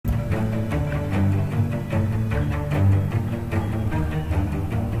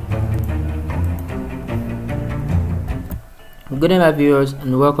Good day my viewers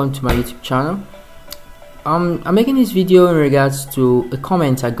and welcome to my YouTube channel. I'm making this video in regards to a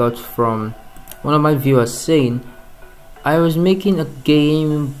comment I got from one of my viewers saying I was making a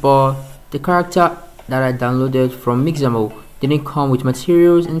game but the character that I downloaded from Mixamo didn't come with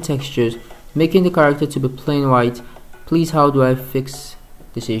materials and textures, making the character to be plain white. Please, how do I fix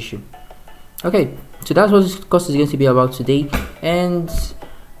this issue? Okay, so that's what this course is going to be about today, and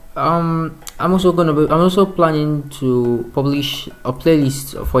I'm also planning to publish a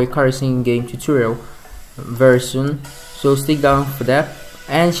playlist for a car racing game tutorial very soon, so stick down for that.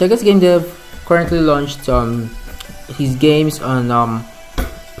 And SEGE'S GAMEDEV currently launched his games on on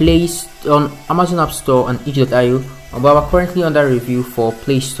Amazon App Store and itch.io, but we're currently under review for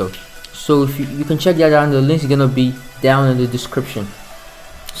Play Store, so if you can check that out. The link is gonna be down in the description.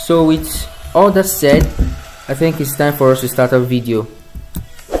 So with all that said, I think it's time for us to start our video.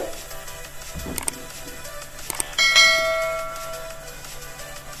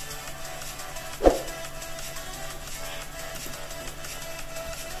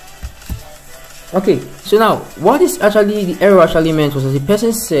 Okay, so now what is actually the error actually meant was that the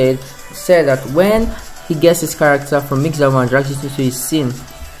person said that when he gets his character from Mixamo and drags it into his scene,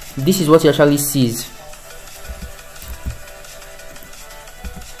 this is what he actually sees.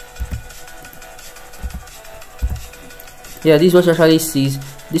 Yeah, this is what he actually sees,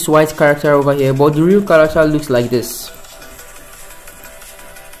 this white character over here, but the real character looks like this.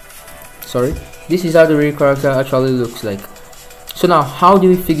 Sorry, this is how the real character actually looks like. So now how do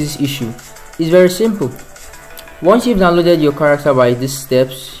we fix this issue? It's very simple. Once you've downloaded your character by these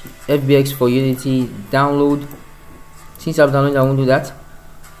steps, FBX for Unity, download. Since I've downloaded, I won't do that.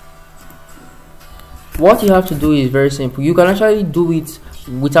 What you have to do is very simple. You can actually do it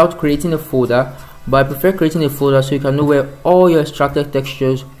without creating a folder, but I prefer creating a folder so you can know where all your extracted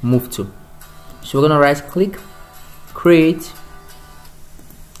textures move to. So we're gonna right click, create,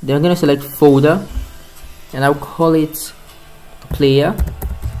 then I'm gonna select folder, and I'll call it player.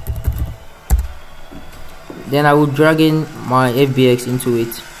 Then I will drag in my FBX into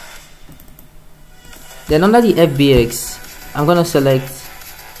it. Then under the FBX, I'm gonna select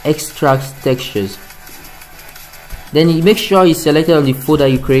extract textures. Then you make sure you selected on the folder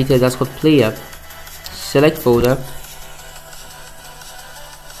you created, that's called player. Select folder.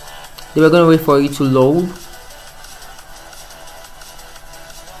 Then we're gonna wait for it to load.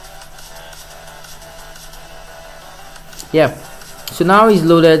 Yeah. So now it's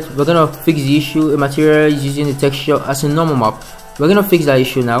loaded. We're gonna fix the issue. A material is using the texture as a normal map. We're gonna fix that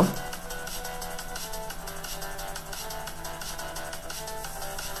issue now.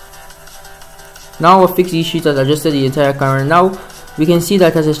 Now we'll fix the issue that adjusted the entire camera. Now we can see that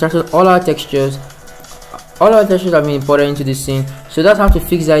it has extracted all our textures. All our textures have been imported into this scene. So that's how to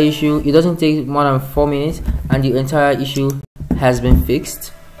fix that issue. It doesn't take more than 4 minutes, and the entire issue has been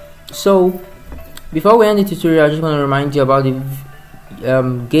fixed. So before we end the tutorial, I just want to remind you about the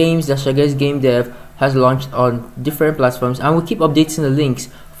games that SEGE'S GAMEDEV has launched on different platforms, and we'll keep updating the links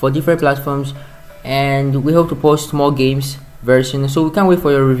for different platforms, and we hope to post more games very soon, so we can't wait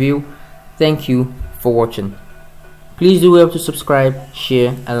for your review. Thank you for watching. Please do help to subscribe,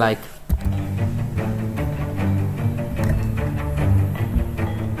 share and like.